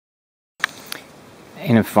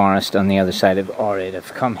in a forest on the other side of Ohrid.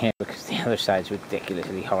 I've come here because the other side's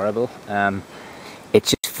ridiculously horrible.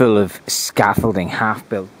 It's just full of scaffolding,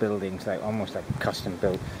 half-built buildings, like almost like a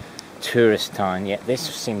custom-built tourist town. Yet this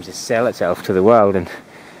seems to sell itself to the world and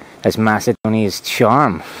as Macedonia's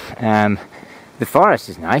charm. The forest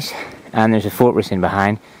is nice, and there's a fortress in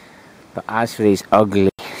behind. But as for these ugly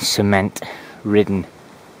cement-ridden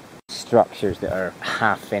structures that are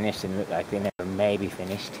half finished and look like they never may be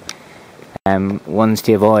finished, ones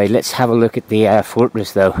to avoid. Let's have a look at the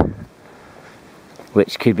fortress though,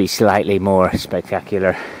 which could be slightly more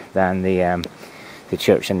spectacular than the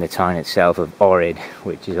church and the town itself of Ohrid,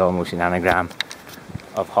 which is almost an anagram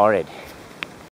of horrid.